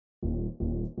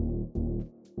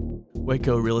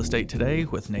Waco Real Estate Today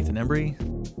with Nathan Embry.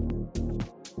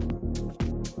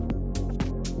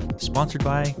 Sponsored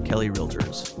by Kelly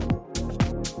Realtors.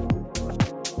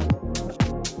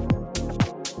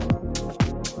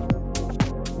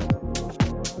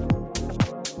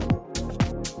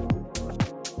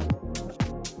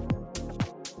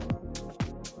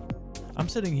 I'm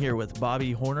sitting here with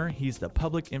Bobby Horner. He's the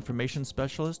Public Information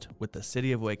Specialist with the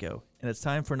City of Waco. And it's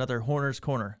time for another Horner's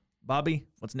Corner. Bobby,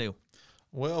 what's new?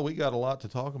 Well, we got a lot to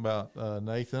talk about,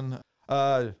 Nathan.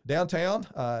 Downtown,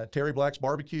 Terry Black's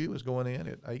Barbecue is going in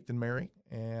at 8th and Mary.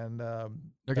 And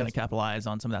they're going to capitalize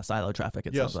on some of that silo traffic,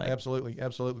 it sounds like. Yes,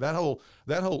 absolutely. That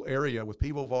whole area with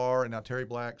Pivovar and now Terry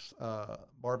Black's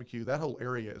Barbecue, that whole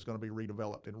area is going to be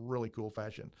redeveloped in really cool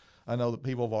fashion. I know that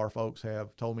Pivovar folks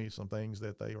have told me some things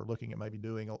that they are looking at maybe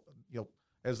doing,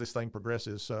 as this thing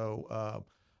progresses. So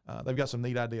they've got some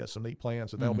neat ideas, some neat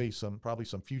plans. So there'll be probably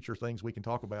some future things we can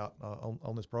talk about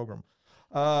on this program.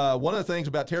 One of the things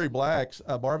about Terry Black's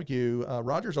Barbecue,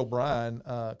 Rogers O'Brien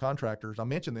Contractors, I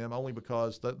mention them only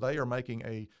because they are making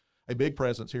a big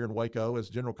presence here in Waco as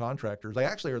general contractors. They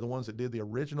actually are the ones that did the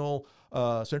original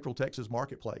Central Texas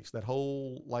Marketplace, that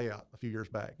whole layout a few years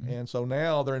back. And so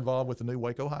now they're involved with the new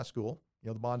Waco High School,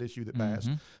 the bond issue that passed.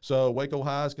 So Waco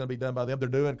High is going to be done by them.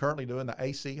 They're currently doing the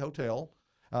AC Hotel.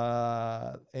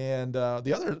 And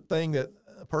the other thing that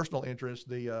personal interest,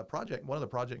 one of the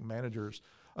project managers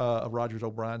of Rogers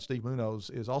O'Brien, Steve Munoz,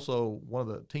 is also one of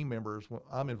the team members.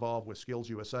 I'm involved with Skills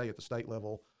USA at the state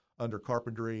level under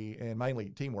carpentry and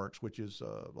mainly Teamworks, which is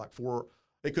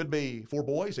it could be 4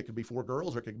 boys, it could be 4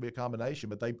 girls, or it could be a combination,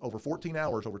 but over 14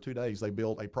 hours, over 2 days, they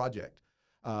build a project,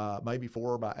 maybe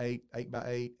 4 by 8, 8 by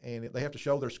 8, and they have to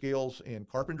show their skills in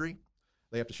carpentry.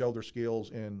 They have to show their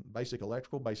skills in basic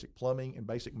electrical, basic plumbing, and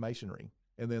basic masonry.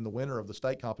 And then the winner of the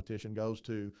state competition goes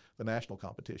to the national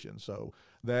competition. So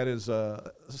that is,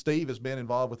 Steve has been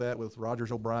involved with that with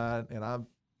Rogers O'Brien, and I'm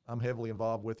heavily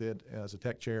involved with it as a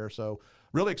tech chair. So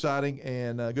really exciting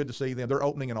and good to see them. They're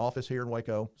opening an office here in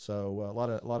Waco. So a lot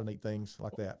of neat things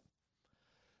like that.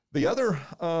 The other,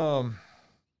 I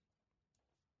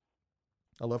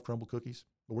love crumble cookies.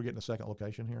 But we're getting a second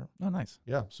location here. Oh, nice.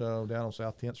 Yeah, so down on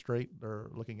South 10th Street, they're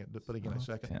looking at putting in a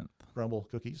second 10th. Crumble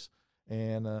Cookies.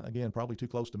 And again, probably too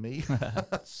close to me.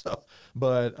 Close to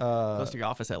your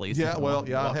office at least. Yeah,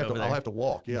 I'll have to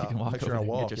walk. Yeah, you can walk make sure I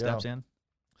walk. Get your steps in.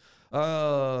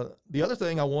 The other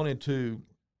thing I wanted to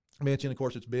mention, of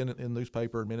course, it's been in the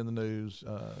newspaper, been in the news.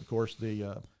 Of course,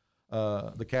 the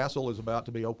castle is about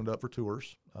to be opened up for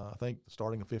tours. I think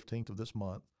starting the 15th of this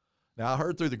month. Now, I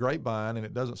heard through the grapevine, and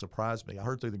it doesn't surprise me,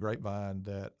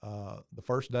 that the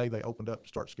first day they opened up to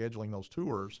start scheduling those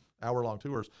tours, hour-long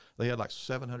tours, they had like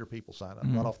 700 people sign up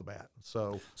right off the bat.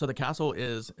 So the castle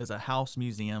is a house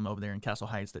museum over there in Castle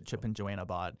Heights that Chip and Joanna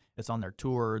bought. It's on their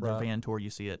tour, their van tour. You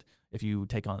see it if you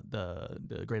take on the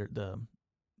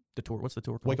tour. What's the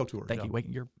tour called? Waco Tour. Thank you.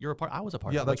 Waco, you're a part. I was a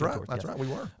part. Yeah, of that's Waco right. Tour. That's right. We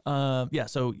were.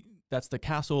 So that's the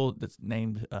castle that's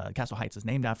named Castle Heights is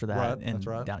named after that. Right. And that's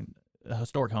right. Down a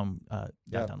historic home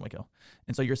downtown Waco.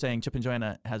 And so you're saying Chip and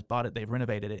Joanna has bought it, they've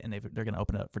renovated it, and they're going to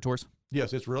open it up for tours?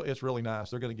 Yes, it's really nice.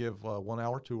 They're going to give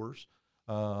 1-hour tours.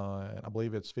 And I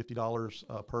believe it's $50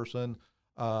 a person.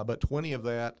 But 20 of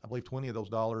that, I believe 20 of those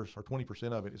dollars, or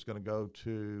 20% of it, is going to go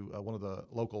to one of the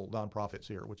local nonprofits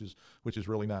here, which is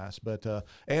really nice. But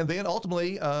and then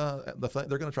ultimately, they're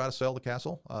going to try to sell the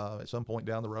castle at some point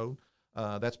down the road.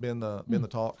 That's been the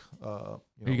talk. Are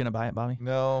you going to buy it, Bobby?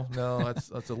 No,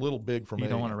 that's a little big for me. You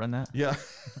don't want to run that? Yeah,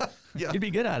 yeah. You'd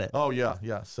be good at it. Oh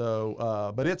yeah.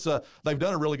 So, but it's they've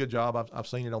done a really good job. I've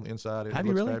seen it on the inside. Have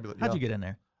you really? Fabulous. How'd you get in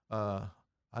there? I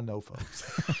know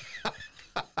folks.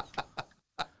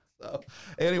 So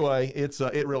anyway,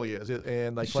 it really is.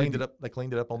 And they cleaned it up. They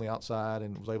cleaned it up on the outside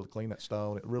and was able to clean that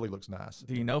stone. It really looks nice.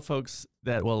 Do you know folks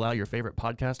that will allow your favorite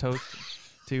podcast host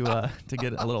to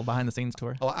get a little behind the scenes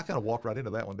tour? Oh, I kind of walked right into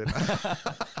that one, didn't I?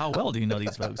 How well do you know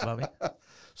these folks, Bobby?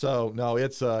 So no,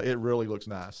 it really looks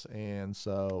nice, and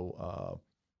so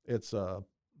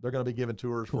they're going to be giving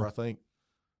tours for, I think,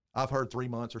 I've heard 3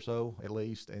 months or so at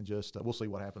least, and just we'll see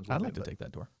what happens. I'd like to take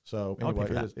that tour. So anyway,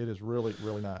 it is really,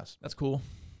 really nice. That's cool.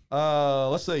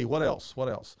 Let's see what else.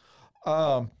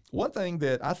 One thing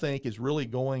that I think is really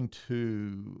going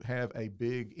to have a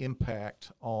big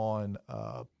impact on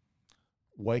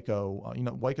Waco.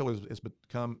 Waco has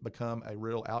become a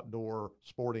real outdoor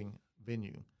sporting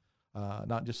venue,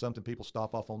 not just something people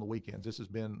stop off on the weekends. This has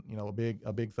been, a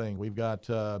big thing. We've got,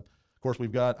 of course,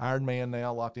 we've got Ironman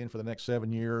now locked in for the next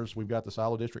 7 years. We've got the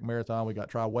Silo District Marathon. We've got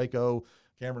Tri Waco,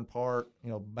 Cameron Park,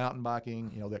 mountain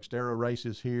biking, the Xterra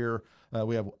races here.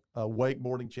 We have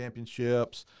wakeboarding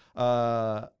championships.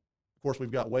 Of Of course,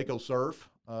 we've got Waco Surf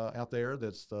out there.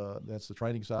 That's the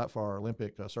training site for our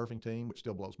Olympic surfing team, which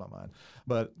still blows my mind.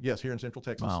 But yes, here in Central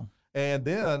Texas. Wow. And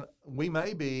then we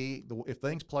may be, if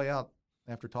things play out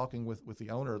after talking with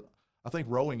the owner, I think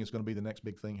rowing is going to be the next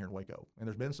big thing here in Waco. And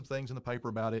there's been some things in the paper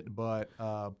about it, but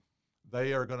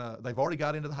they've already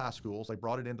got into the high schools. They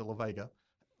brought it into La Vega.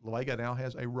 La Vega now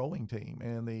has a rowing team,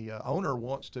 and the owner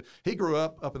he grew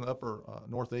up in the upper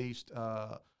Northeast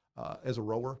as a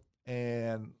rower.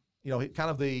 And,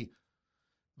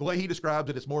 the way he describes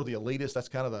it, it's more the elitist. That's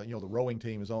kind of the rowing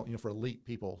team is on, for elite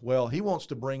people. Well, he wants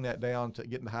to bring that down to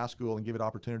get into high school and give it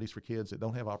opportunities for kids that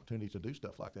don't have opportunities to do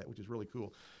stuff like that, which is really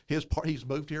cool. He's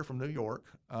moved here from New York,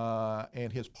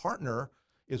 and his partner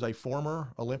is a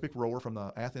former Olympic rower from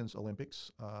the Athens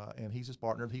Olympics, and he's his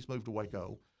partner. He's moved to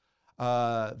Waco.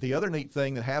 The other neat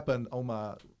thing that happened on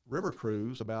my river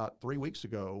cruise about 3 weeks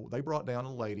ago, they brought down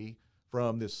a lady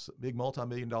from this big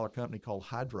multi-million-dollar company called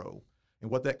Hydro. And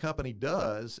what that company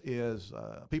does is,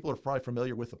 people are probably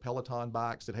familiar with the Peloton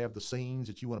bikes that have the scenes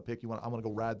that you want to pick. I'm going to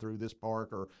go ride through this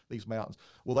park or these mountains.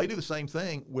 Well, they do the same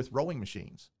thing with rowing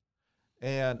machines.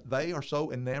 And they are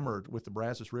so enamored with the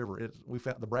Brazos River. We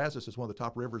found the Brazos is one of the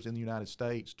top rivers in the United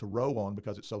States to row on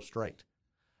because it's so straight.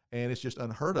 And it's just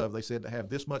unheard of, they said, to have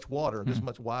this much water, this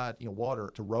much wide,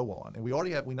 water to row on. And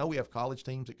we know we have college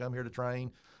teams that come here to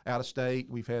train out of state.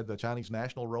 We've had the Chinese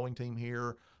national rowing team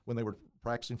here when they were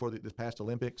practicing for this past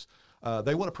Olympics.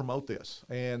 They want to promote this.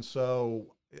 And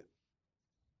so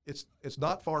it's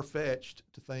not far-fetched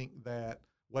to think that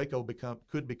Waco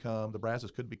the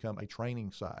Brazos could become a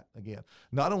training site again.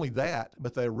 Not only that,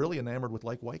 but they're really enamored with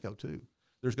Lake Waco too.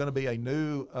 There's going to be a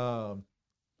new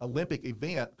Olympic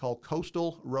event called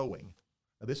coastal rowing.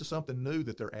 Now, this is something new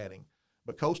that they're adding.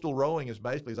 But coastal rowing is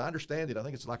basically, as I understand it, I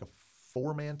think it's like a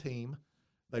 4-man team.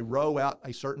 They row out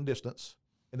a certain distance,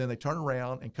 and then they turn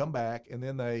around and come back, and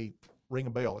then they ring a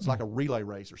bell. It's like a relay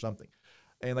race or something.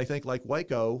 And they think Lake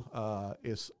Waco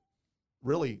is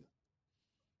really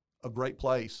a great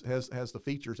place, has the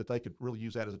features that they could really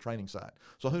use that as a training site.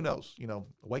 So who knows?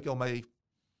 Waco may,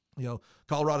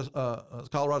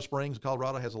 Colorado Springs,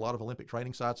 Colorado has a lot of Olympic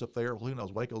training sites up there. Well, who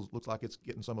knows? Waco looks like it's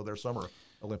getting some of their summer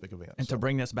Olympic events. And to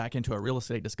bring this back into a real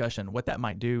estate discussion, what that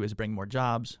might do is bring more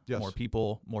jobs, more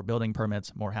people, more building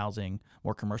permits, more housing,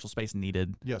 more commercial space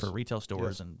needed for retail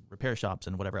stores and repair shops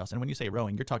and whatever else. And when you say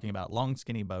rowing, you're talking about long,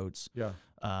 skinny boats. Yeah.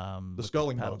 The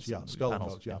sculling boats. Yeah. Sculling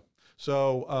boats. Yeah.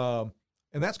 So,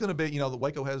 and that's going to be, the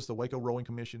Waco has the Waco Rowing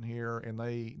Commission here, and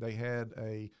they had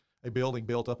a building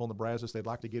built up on the Brazos. They'd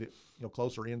like to get it,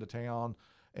 closer into town.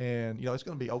 And, it's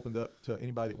going to be opened up to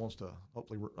anybody that wants to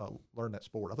hopefully learn that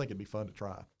sport. I think it'd be fun to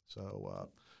try. So,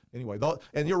 anyway,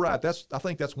 and you're right. I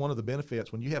think that's one of the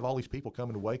benefits when you have all these people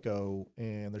coming to Waco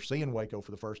and they're seeing Waco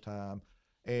for the first time,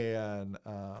 and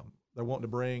they're wanting to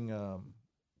bring.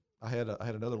 I had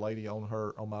another lady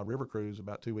on my river cruise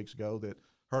about 2 weeks ago that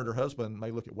her and her husband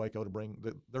may look at Waco to bring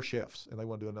their chefs, and they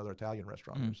want to do another Italian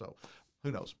restaurant here. So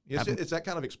who knows? It's that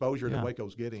kind of exposure that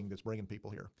Waco's getting that's bringing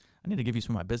people here. I need to give you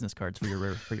some of my business cards for your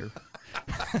river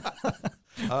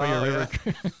river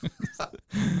cruise.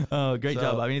 Oh, great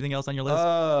job, Bob. Anything else on your list?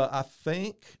 I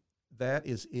think that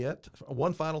is it.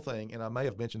 One final thing, and I may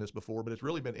have mentioned this before, but it's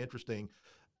really been interesting.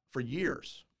 For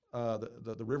years,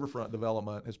 the riverfront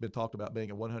development has been talked about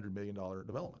being a $100 million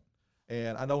development.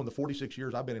 And I know in the 46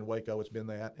 years I've been in Waco, it's been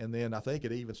that. And then I think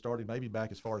it even started maybe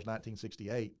back as far as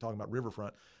 1968, talking about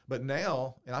riverfront. But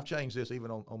now, and I've changed this even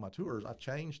on my tours,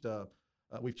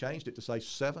 we've changed it to say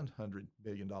 $700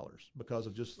 million because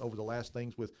of just over the last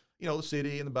things with, the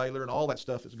city and the Baylor and all that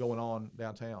stuff that's going on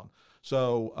downtown.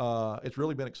 So it's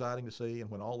really been exciting to see. And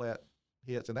when all that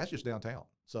hits, and that's just downtown.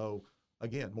 So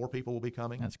again, more people will be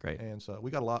coming. That's great. And so we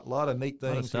got a lot of neat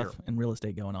things, a lot of stuff here. in real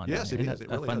estate going on. Yes, it is.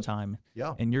 It's a fun time.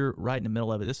 Yeah. And you're right in the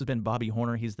middle of it. This has been Bobby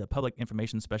Horner. He's the public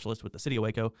information specialist with the City of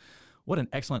Waco. What an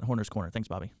excellent Horner's Corner. Thanks,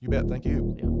 Bobby. You bet. Thank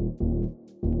you. Yeah.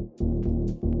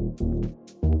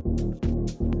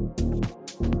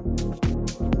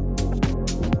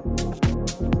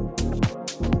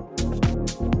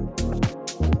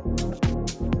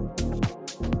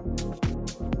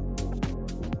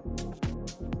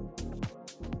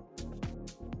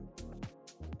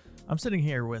 I'm sitting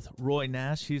here with Roy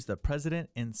Nash. He's the president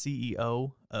and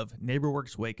CEO of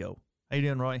NeighborWorks Waco. How you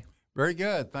doing, Roy? Very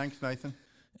good. Thanks, Nathan.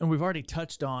 And we've already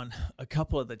touched on a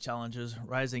couple of the challenges,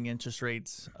 rising interest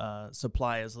rates,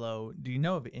 supply is low. Do you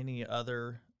know of any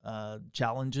other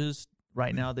challenges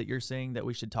right now that you're seeing that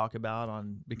we should talk about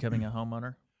on becoming a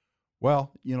homeowner?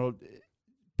 Well,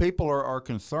 people are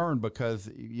concerned because,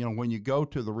 when you go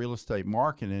to the real estate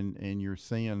market and you're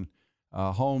seeing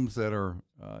homes that are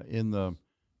in the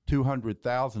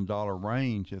 $200,000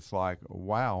 range, it's like,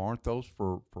 wow, aren't those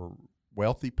for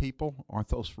wealthy people? Aren't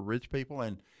those for rich people?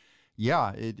 And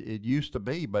yeah, it used to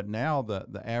be, but now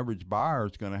the average buyer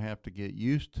is going to have to get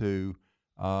used to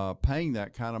paying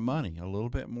that kind of money, a little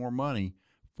bit more money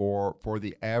for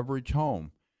the average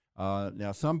home.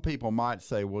 Now, some people might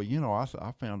say, well, you know,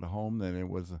 I found a home that it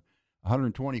was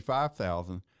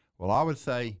 $125,000. Well, I would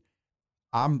say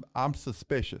I'm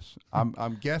suspicious.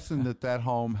 I'm guessing that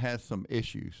home has some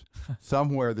issues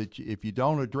somewhere that if you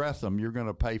don't address them, you're going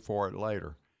to pay for it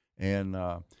later. And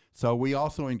so we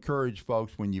also encourage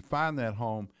folks, when you find that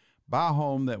home, buy a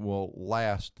home that will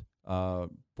last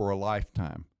for a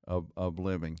lifetime of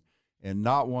living, and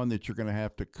not one that you're going to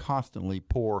have to constantly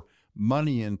pour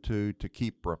money into to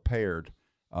keep repaired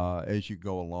as you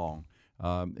go along.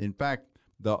 In fact,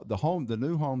 the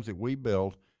new homes that we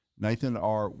build, Nathan,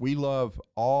 we love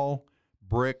all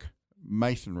brick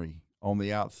masonry on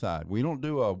the outside. We don't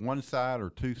do a one side or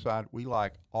two side. We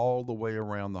like all the way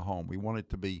around the home. We want it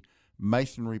to be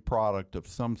masonry product of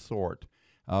some sort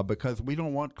because we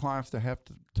don't want clients to have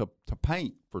to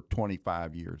paint for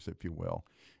 25 years, if you will.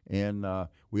 And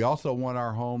we also want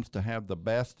our homes to have the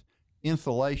best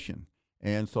insulation.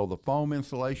 And so the foam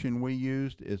insulation we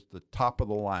used is the top of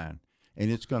the line. And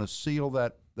it's going to seal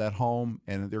that home,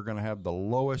 and they're going to have the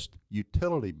lowest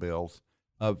utility bills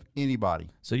of anybody.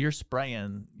 So you're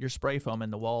spraying your spray foam in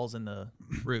the walls and the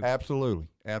roof. Absolutely.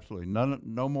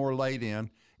 No more laid in.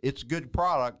 It's good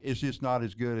product. It's just not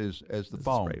as good as the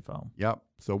foam. Spray foam. Yep.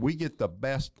 So we get the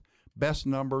best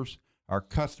numbers. Our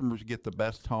customers get the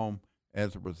best home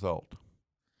as a result.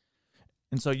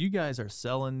 And so you guys are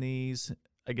selling these,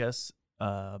 I guess.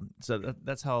 So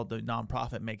that's how the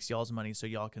nonprofit makes y'all's money, so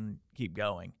y'all can keep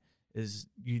going. Is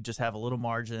you just have a little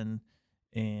margin.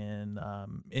 And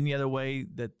any other way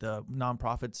that the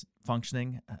nonprofit's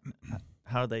functioning,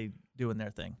 how are they doing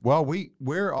their thing? Well,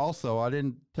 we're also, I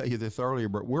didn't tell you this earlier,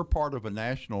 but we're part of a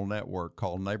national network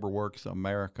called NeighborWorks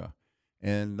America.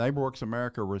 And NeighborWorks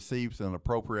America receives an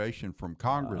appropriation from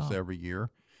Congress every year.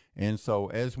 And so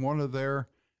as one of their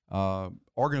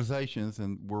organizations,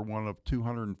 and we're one of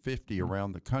 250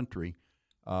 around the country,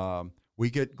 we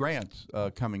get grants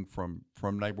coming from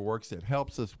NeighborWorks that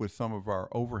helps us with some of our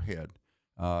overhead.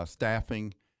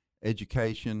 Staffing,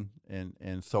 education,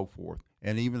 and so forth,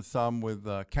 and even some with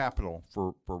capital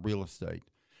for real estate.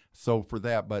 So for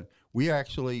that, but we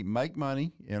actually make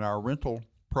money in our rental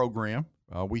program.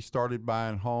 We started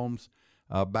buying homes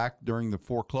back during the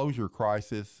foreclosure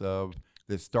crisis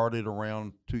that started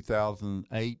around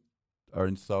 2008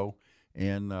 or so,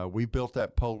 and we built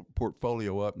that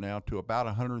portfolio up now to about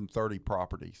 130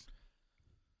 properties.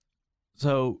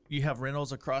 So you have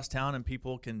rentals across town, and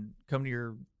people can come to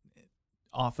your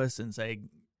office and say,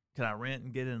 can I rent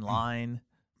and get in line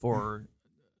for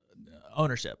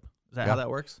ownership? Is that how that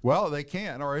works? Well, they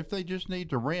can, or if they just need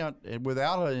to rent and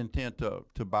without an intent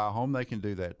to buy a home, they can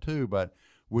do that too. But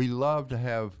we love to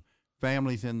have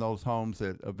families in those homes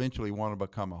that eventually want to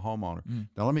become a homeowner.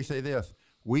 Now, let me say this.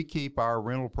 We keep our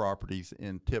rental properties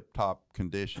in tip-top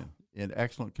condition, in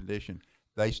excellent condition.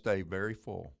 They stay very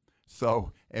full.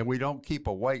 So, and we don't keep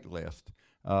a wait list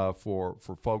for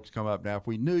folks to come up. Now, if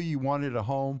we knew you wanted a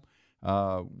home,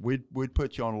 we'd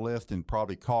put you on a list and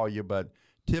probably call you. But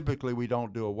typically, we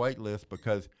don't do a wait list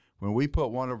because when we put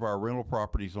one of our rental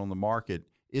properties on the market,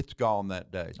 it's gone that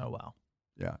day. Oh, wow.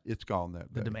 Yeah, it's gone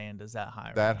that day. The demand is that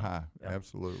high. That high,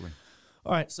 absolutely.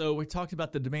 All right, so we talked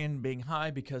about the demand being high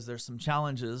because there's some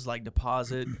challenges like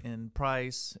deposit and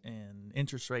price and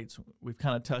interest rates. We've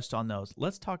kind of touched on those.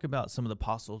 Let's talk about some of the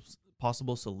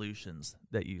possible solutions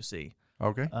that you see.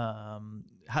 Okay.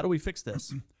 How do we fix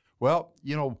this? Well,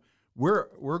 you know,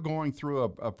 we're going through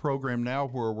a program now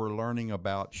where we're learning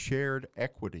about shared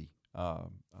equity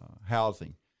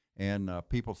housing, and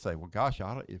people say, "Well, gosh,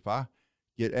 if I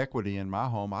get equity in my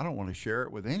home, I don't want to share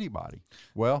it with anybody."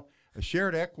 Well,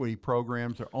 shared equity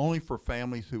programs are only for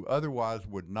families who otherwise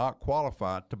would not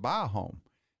qualify to buy a home.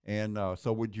 And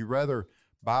so would you rather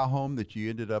buy a home that you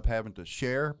ended up having to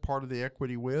share part of the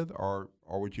equity with, or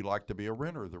would you like to be a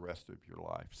renter the rest of your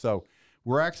life? So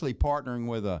we're actually partnering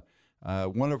with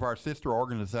one of our sister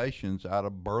organizations out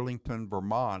of Burlington,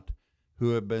 Vermont, who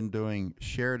have been doing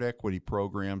shared equity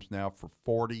programs now for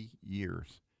 40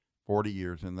 years,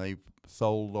 and they've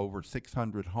sold over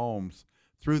 600 homes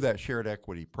through that shared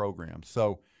equity program.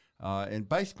 So, and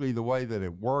basically the way that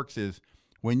it works is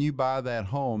when you buy that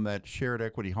home, that shared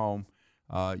equity home,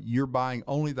 you're buying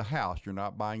only the house. You're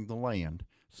not buying the land.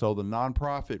 So the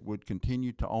nonprofit would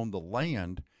continue to own the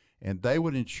land, and they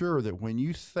would ensure that when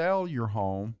you sell your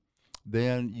home,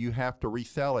 then you have to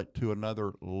resell it to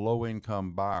another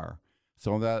low-income buyer.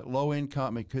 So that low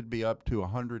income, it could be up to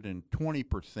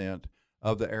 120%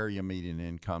 of the area median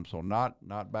income. So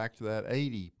not back to that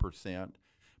 80%,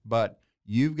 but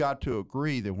you've got to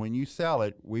agree that when you sell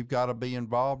it, we've got to be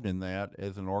involved in that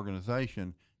as an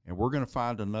organization, and we're going to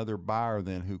find another buyer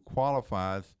then who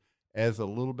qualifies as a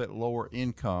little bit lower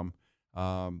income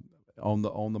on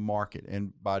the market.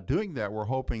 And by doing that, we're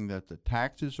hoping that the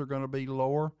taxes are going to be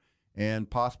lower, and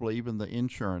possibly even the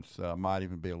insurance might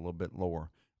even be a little bit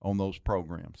lower on those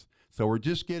programs. So we're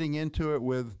just getting into it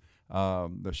with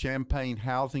the Champaign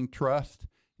Housing Trust.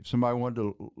 If somebody wanted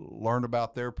to learn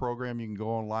about their program, you can go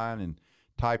online and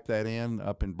type that in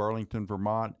up in Burlington,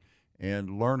 Vermont,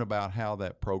 and learn about how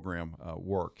that program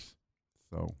works.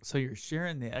 So you're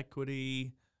sharing the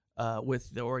equity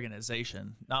with the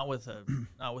organization, not with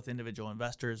individual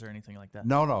investors or anything like that.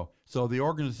 No. So the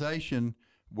organization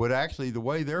would actually, the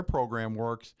way their program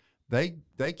works, they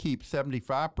keep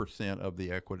 75% of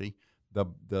the equity.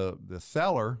 The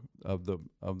seller of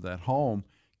that home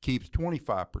keeps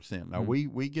 25%. Now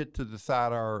we get to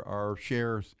decide our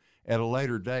shares at a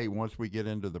later date once we get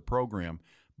into the program.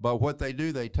 But what they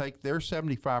do, they take their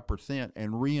 75%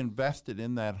 and reinvest it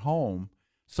in that home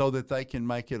so that they can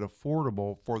make it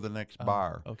affordable for the next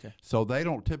buyer. Okay. So they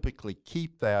don't typically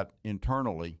keep that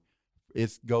internally.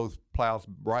 It plows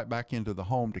right back into the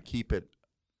home to keep it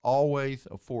always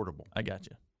affordable. I got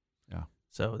you. Yeah.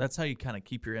 So that's how you kind of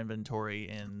keep your inventory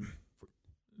in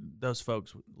those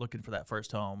folks looking for that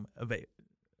first home,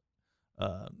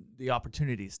 the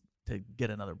opportunities to get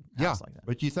another house like that.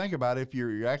 But you think about it, if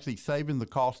you're actually saving the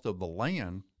cost of the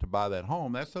land to buy that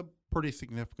home, that's a pretty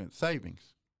significant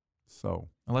savings. So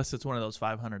unless it's one of those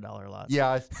 $500 lots.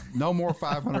 Yeah, no more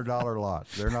 $500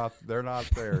 lots. They're not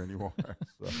there anymore.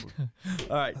 So.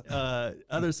 All right.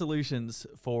 Other solutions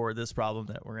for this problem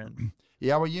that we're in.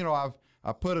 Yeah, well,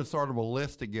 I put a sort of a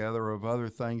list together of other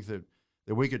things that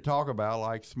we could talk about,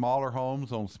 like smaller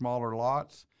homes on smaller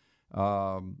lots,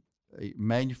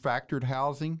 manufactured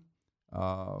housing,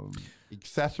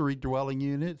 accessory dwelling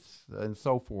units, and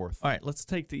so forth. All right, let's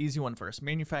take the easy one first.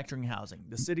 Manufacturing housing.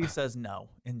 The city says no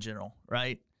in general,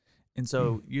 right? And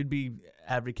so you'd be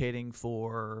advocating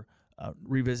for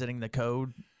revisiting the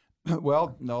code.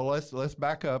 Well, no, let's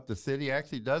back up. The city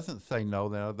actually doesn't say no.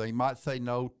 Now, they might say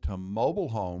no to mobile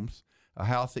homes, a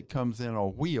house that comes in on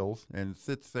wheels and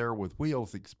sits there with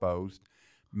wheels exposed.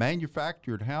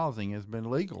 Manufactured housing has been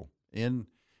legal in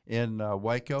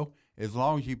Waco as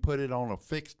long as you put it on a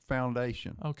fixed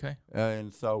foundation. Okay.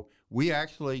 And so we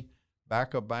actually,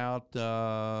 back about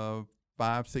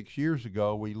 5-6 years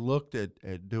ago, we looked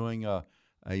at doing a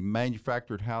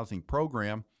manufactured housing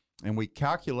program, and we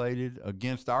calculated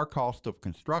against our cost of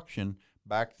construction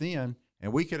back then,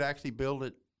 and we could actually build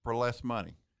it for less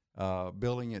money,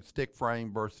 building it stick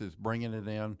frame versus bringing it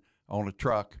in on a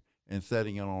truck and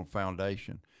setting it on a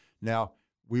foundation. Now,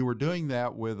 we were doing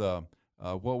that with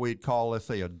what we'd call, let's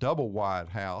say, a double wide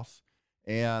house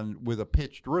and with a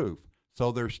pitched roof.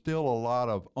 So there's still a lot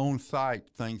of on-site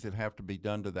things that have to be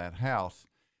done to that house.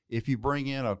 If you bring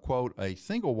in a, quote, a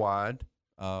single wide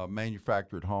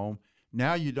manufactured home,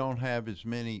 now you don't have as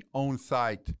many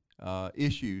on-site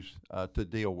issues to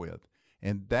deal with.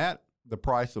 And the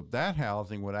price of that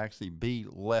housing would actually be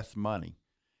less money.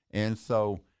 And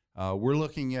so we're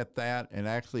looking at that, and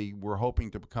actually we're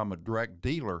hoping to become a direct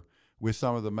dealer with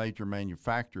some of the major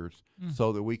manufacturers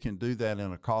so that we can do that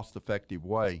in a cost-effective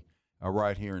way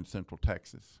right here in Central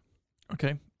Texas.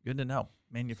 Okay, good to know.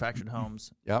 Manufactured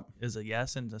homes is a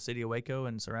yes in the city of Waco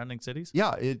and surrounding cities?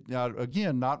 Yeah,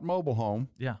 again, not mobile home.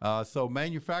 Yeah. So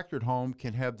manufactured home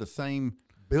can have the same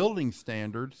building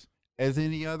standards as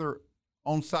any other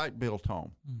on-site built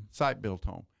home, site-built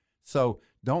home. So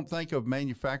don't think of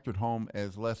manufactured home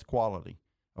as less quality,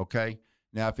 okay?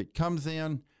 Now, if it comes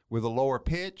in with a lower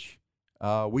pitch,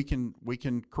 we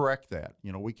can correct that.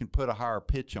 We can put a higher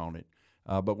pitch on it,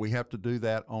 but we have to do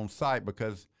that on site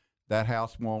because that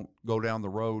house won't go down the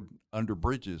road under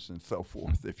bridges and so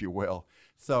forth, if you will.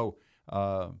 So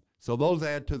those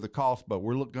add to the cost, but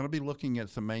we're going to be looking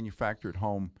at some manufactured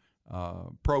home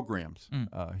programs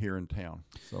here in town.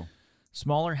 So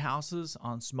smaller houses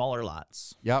on smaller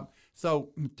lots. Yep. So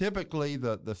typically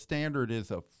the standard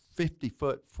is a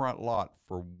 50-foot front lot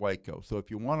for Waco. So if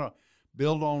you want to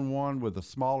build on one with a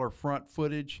smaller front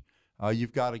footage,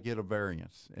 you've got to get a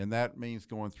variance, and that means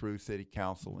going through city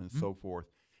council and so forth.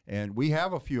 And we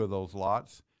have a few of those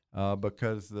lots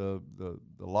because the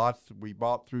lots we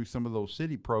bought through some of those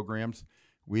city programs,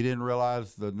 we didn't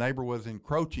realize the neighbor was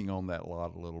encroaching on that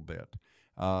lot a little bit.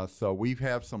 So we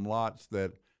have some lots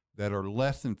that are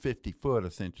less than 50 foot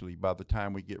essentially by the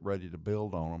time we get ready to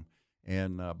build on them.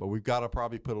 And but we've got to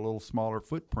probably put a little smaller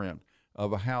footprint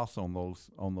of a house on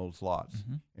those lots,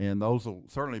 and those will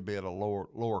certainly be at a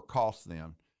lower cost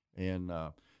then. And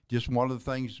just one of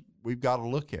the things we've got to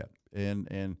look at,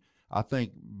 and I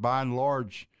think by and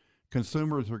large,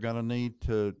 consumers are going to need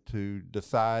to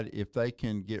decide if they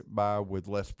can get by with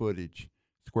less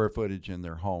square footage in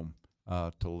their home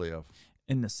to live.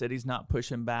 And the city's not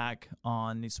pushing back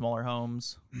on these smaller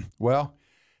homes? Well,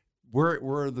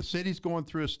 the city's going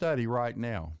through a study right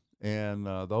now, and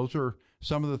those are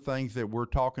some of the things that we're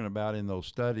talking about in those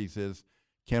studies is,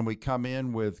 can we come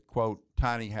in with, quote,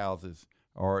 tiny houses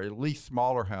or at least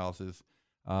smaller houses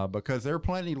because they're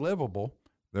plenty livable.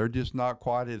 They're just not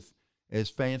quite as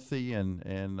fancy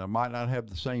and might not have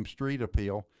the same street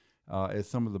appeal as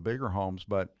some of the bigger homes.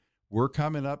 But we're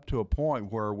coming up to a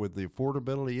point where with the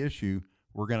affordability issue,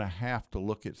 we're going to have to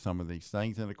look at some of these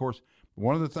things. And, of course,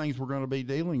 one of the things we're going to be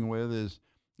dealing with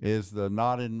is the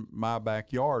not in my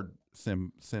backyard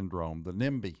syndrome, the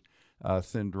NIMBY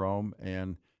syndrome.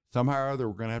 And somehow or other,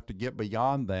 we're going to have to get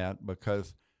beyond that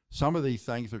because some of these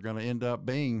things are going to end up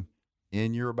being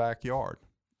in your backyard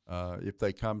if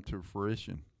they come to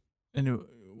fruition. And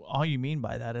all you mean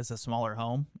by that is a smaller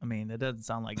home? I mean, it doesn't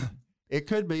sound like... It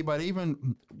could be, but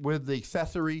even with the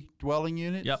accessory dwelling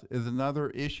units is another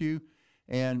issue.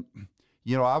 And,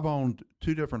 you know, I've owned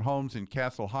 2 different homes in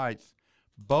Castle Heights.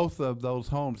 Both of those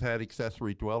homes had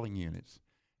accessory dwelling units.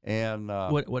 And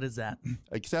what is that?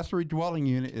 Accessory dwelling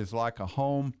unit is like a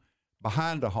home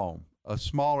behind a home.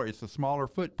 It's a smaller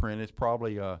footprint. It's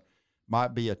probably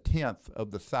might be a tenth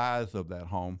of the size of that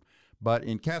home. But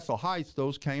in Castle Heights,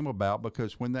 those came about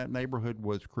because when that neighborhood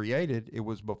was created, it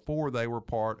was before they were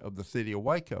part of the city of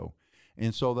Waco.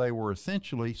 And so they were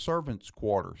essentially servants'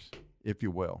 quarters, if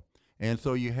you will. And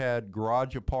so you had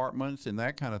garage apartments and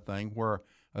that kind of thing where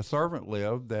a servant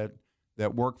lived that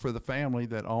worked for the family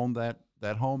that owned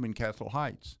that home in Castle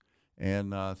Heights.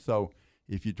 And so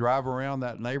if you drive around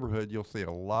that neighborhood, you'll see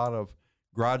a lot of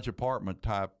garage apartment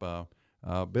type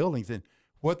buildings. And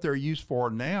what they're used for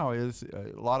now is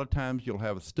a lot of times you'll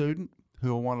have a student who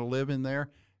will want to live in there.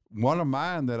 One of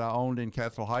mine that I owned in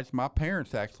Castle Heights, my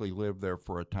parents actually lived there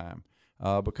for a time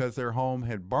because their home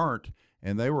had burnt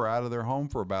and they were out of their home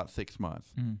for about 6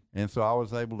 months. And so I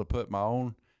was able to put my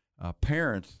own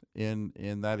parents in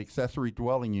that accessory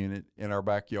dwelling unit in our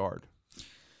backyard.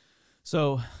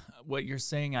 So what you're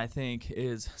saying, I think,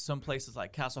 is some places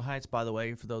like Castle Heights, by the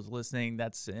way, for those listening,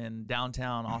 that's in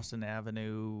downtown Austin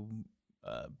Avenue,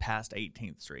 past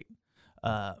 18th Street.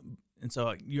 And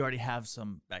so you already have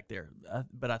some back there.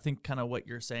 But I think kind of what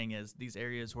you're saying is these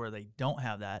areas where they don't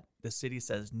have that, the city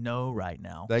says no right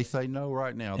now. They say no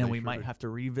right now. And we might have to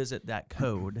revisit that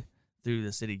code through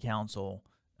the city council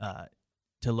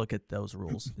to look at those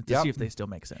rules to see if they still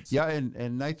make sense. Yeah,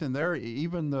 and Nathan,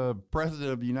 even the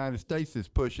President of the United States is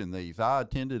pushing these. I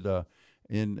attended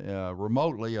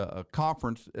remotely a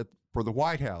conference for the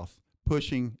White House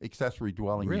pushing accessory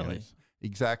dwelling units.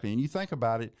 Exactly. And you think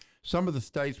about it, some of the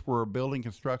states where building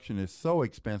construction is so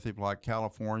expensive, like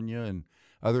California and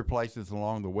other places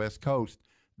along the West Coast,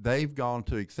 they've gone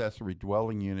to accessory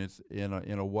dwelling units in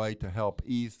a way to help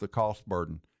ease the cost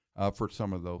burden for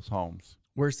some of those homes.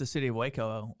 Where's the city of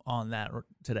Waco on that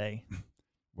today?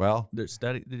 Well, they're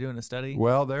doing a study.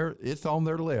 Well, it's on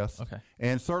their list. Okay.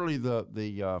 And certainly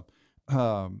the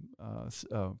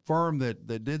firm that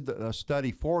did the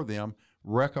study for them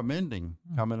recommending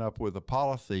coming up with a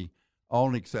policy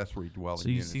on accessory dwelling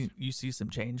units. So you see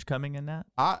some change coming in that?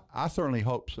 I certainly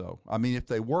hope so. I mean, if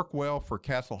they work well for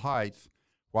Castle Heights,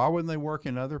 why wouldn't they work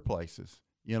in other places,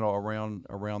 around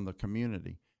the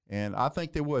community? And I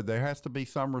think they would. There has to be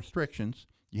some restrictions.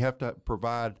 You have to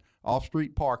provide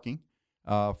off-street parking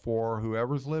for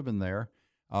whoever's living there.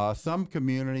 Some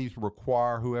communities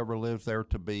require whoever lives there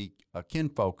to be a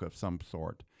kinfolk of some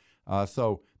sort.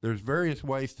 So there's various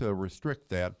ways to restrict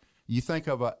that. You think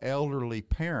of an elderly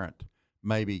parent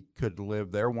maybe could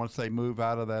live there once they move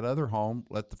out of that other home,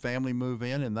 let the family move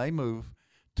in, and they move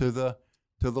to the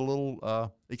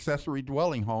little accessory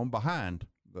dwelling home behind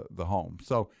the home.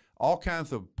 So all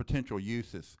kinds of potential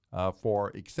uses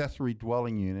for accessory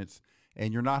dwelling units,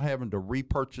 and you're not having to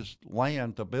repurchase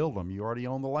land to build them. You already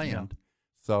own the land. Yeah.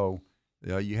 So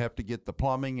you have to get the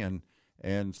plumbing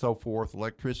and so forth,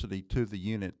 electricity to the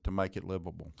unit to make it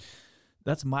livable.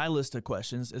 That's my list of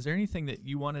questions. Is there anything that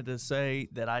you wanted to say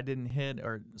that I didn't hit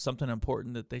or something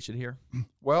important that they should hear?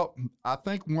 Well, I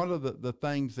think one of the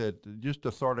things that, just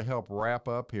to sort of help wrap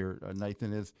up here,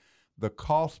 Nathan, is the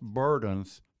cost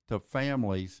burdens to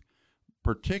families,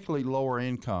 particularly lower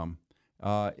income,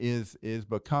 is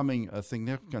becoming a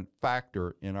significant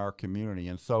factor in our community.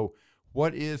 And so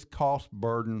what is cost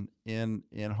burden in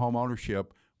home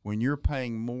ownership? when you're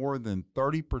paying more than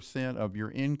 30% of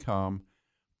your income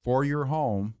for your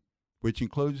home, which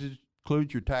includes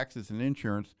your taxes and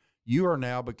insurance, you are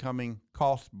now becoming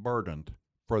cost burdened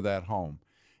for that home.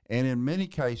 And in many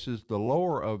cases, the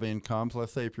lower of incomes,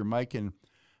 let's say if you're making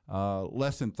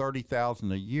less than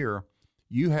 $30,000 a year,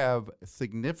 you have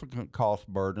significant cost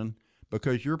burden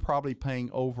because you're probably paying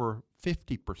over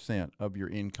 50% of your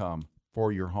income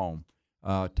for your home,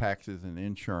 taxes and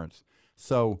insurance.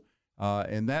 So,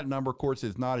 and that number, of course,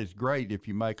 is not as great if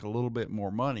you make a little bit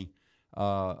more money,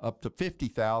 up to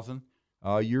 $50,000.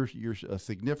 You're a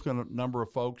significant number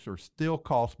of folks are still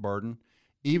cost burden.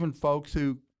 Even folks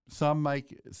who some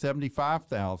make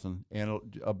 $75,000 and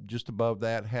just above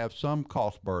that have some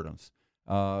cost burdens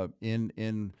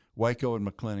in Waco and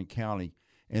McLennan County.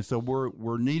 And so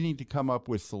we're needing to come up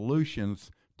with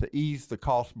solutions to ease the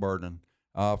cost burden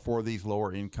for these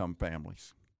lower income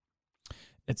families.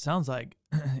 It sounds like,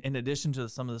 in addition to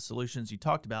some of the solutions you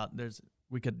talked about,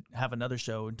 we could have another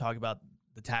show and talk about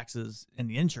the taxes and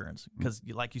the insurance, because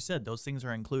like you said, those things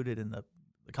are included in the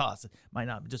cost. It might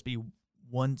not just be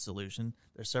one solution.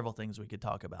 There's several things we could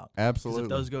talk about. Absolutely. If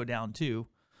those go down too,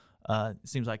 it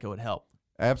seems like it would help.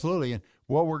 Absolutely. And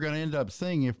what we're going to end up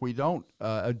seeing if we don't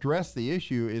address the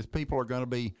issue is people are going to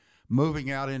be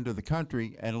moving out into the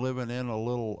country and living in a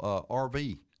little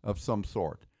RV of some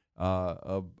sort,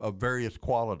 of various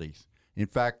qualities. In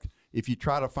fact, if you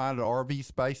try to find an RV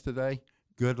space today,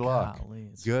 good luck.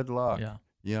 Golly, good luck. Yeah.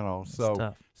 You know, It's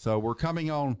tough. so we're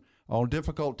coming on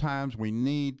difficult times. We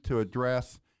need to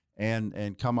address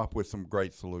and come up with some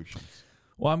great solutions.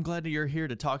 Well, I'm glad that you're here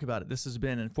to talk about it. This has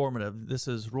been informative. This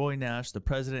is Roy Nash, the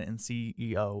president and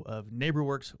CEO of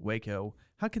NeighborWorks Waco.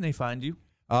 How can they find you?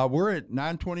 We're at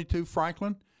 922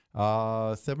 Franklin.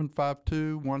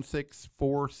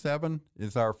 752-1647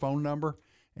 is our phone number.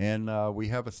 And we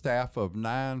have a staff of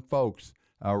 9 folks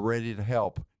ready to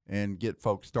help and get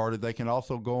folks started. They can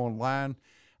also go online.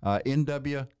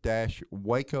 nw-waco.org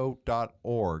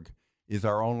is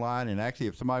our online. And actually,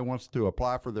 if somebody wants to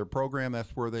apply for their program, that's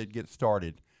where they'd get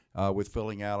started with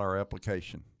filling out our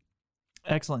application.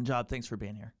 Excellent job. Thanks for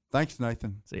being here. Thanks,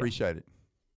 Nathan. See ya. Appreciate it.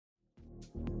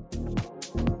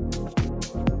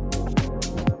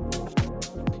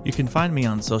 You can find me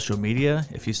on social media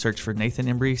if you search for Nathan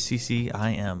Embry,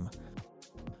 CCIM.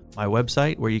 My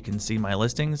website, where you can see my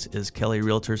listings, is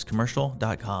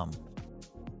kellyrealtorscommercial.com.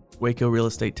 Waco Real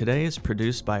Estate Today is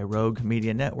produced by Rogue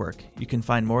Media Network. You can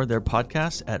find more of their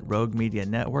podcasts at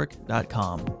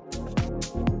roguemedianetwork.com.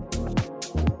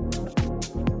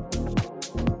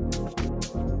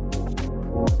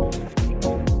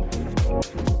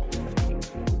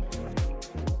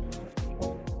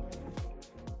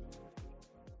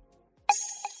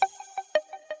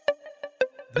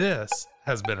 This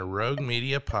has been a Rogue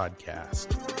Media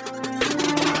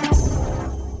podcast.